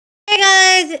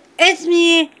guys, it's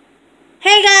me.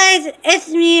 Hey guys, it's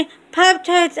me,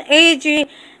 Pop-Tarts AG,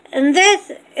 and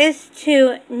this is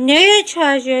to Know Your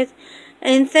Treasures,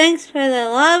 and thanks for the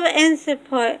love and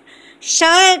support.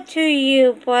 Shout out to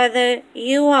you, brother.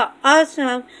 You are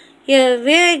awesome. You're a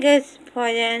very good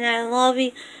supporter, and I love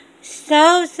you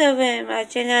so very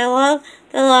much, and I love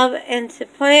the love and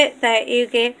support that you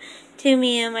gave to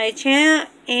me on my channel,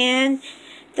 and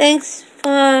thanks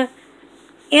for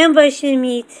ambushing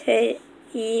me today,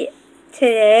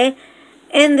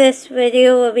 and this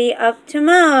video will be up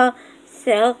tomorrow.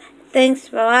 So thanks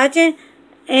for watching,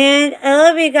 and I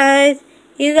love you guys.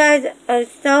 You guys are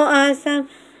so awesome.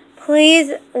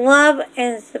 Please love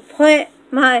and support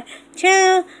my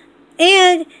channel,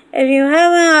 and if you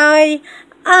haven't already,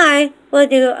 I will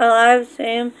do a live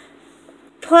stream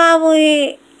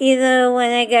probably either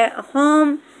when I get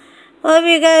home. Love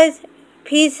you guys.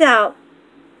 Peace out.